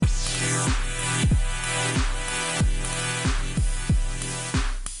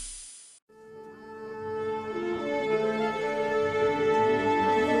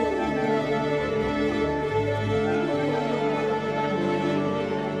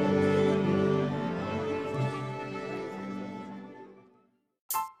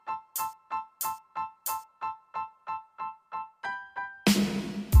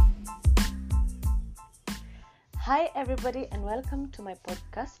Hi everybody and welcome to my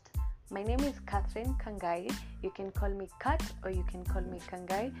podcast. My name is Catherine Kangai. You can call me Kat or you can call me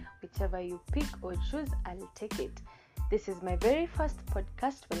Kangai. Whichever you pick or choose, I'll take it. This is my very first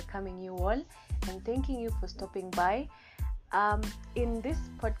podcast, welcoming you all and thanking you for stopping by. In this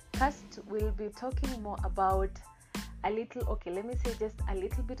podcast, we'll be talking more about let me say just a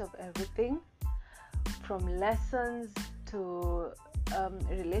little bit of everything, from lessons to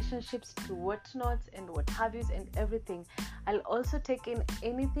relationships to whatnots and what have yous and everything. I'll also take in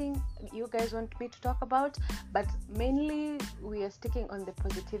anything you guys want me to talk about, but mainly we are sticking on the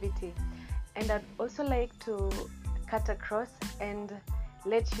positivity. And I'd also like to cut across and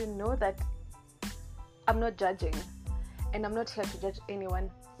let you know that I'm not judging and I'm not here to judge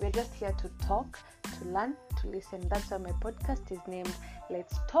anyone. We're just here to talk, to learn, to listen. That's why my podcast is named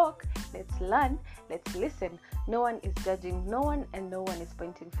Let's Talk, Let's Learn, Let's Listen. No one is judging no one and no one is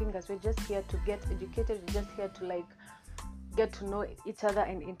pointing fingers. We're just here to get educated. We're just here to get to know each other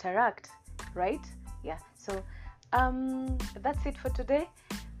and interact, right? Yeah. So that's it for today.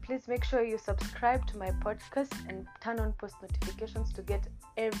 Please make sure you subscribe to my podcast and turn on post notifications to get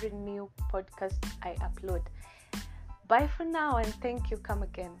every new podcast I upload. Bye for now and thank you. Come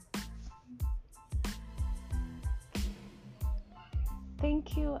again.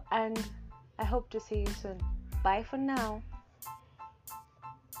 Thank you and I hope to see you soon. Bye for now.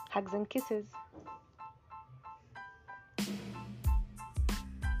 Hugs and kisses.